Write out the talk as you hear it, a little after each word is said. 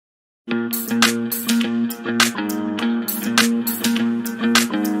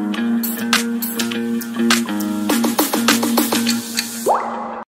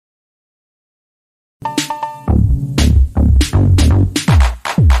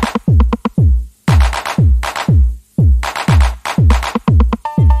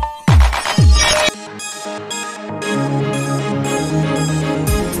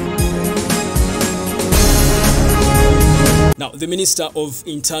Now, the Minister of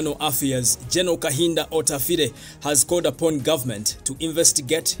Internal Affairs, General Kahinda Otafire, has called upon government to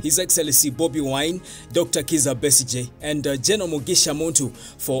investigate His Excellency Bobi Wine, Dr. Kizza Besigye, and General Mugisha Muntu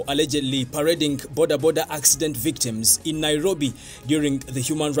for allegedly parading border accident victims in Nairobi during the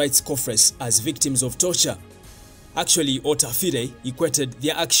Human Rights Conference as victims of torture. Actually, Otafire equated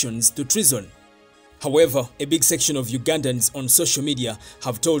their actions to treason. However, a big section of Ugandans on social media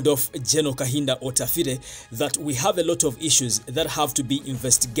have told off General Kahinda Otafire that we have a lot of issues that have to be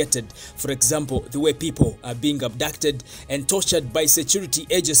investigated. For example, the way people are being abducted and tortured by security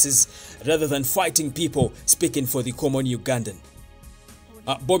agencies rather than fighting people speaking for the common Ugandan.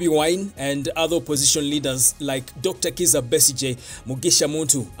 Bobi Wine and other opposition leaders like Dr. Kizza Besigye, Mugisha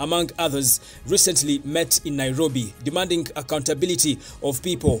Muntu, among others, recently met in Nairobi demanding accountability of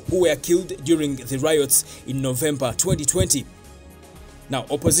people who were killed during the riots in November 2020. Now,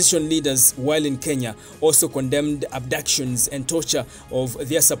 opposition leaders, while in Kenya, also condemned abductions and torture of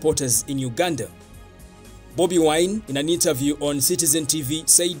their supporters in Uganda. Bobi Wine, in an interview on Citizen TV,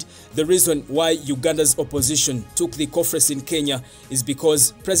 said the reason why Uganda's opposition took the conference in Kenya is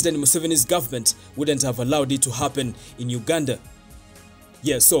because President Museveni's government wouldn't have allowed it to happen in Uganda.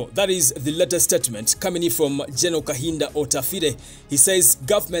 Yeah, so that is the latest statement coming in from General Kahinda Otafire. He says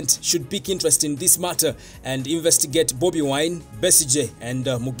government should pick interest in this matter and investigate Bobi Wine, Besigye, and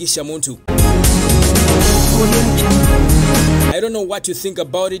Mugisha Muntu. I don't know what you think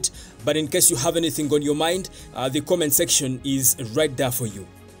about it, but in case you have anything on your mind, the comment section is right there for you.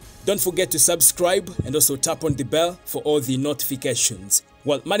 Don't forget to subscribe and also tap on the bell for all the notifications.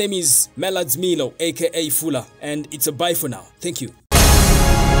 Well, my name is Melads Milo, aka Fula, and it's a bye for now. Thank you.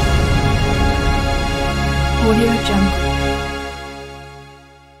 Audio Jungle.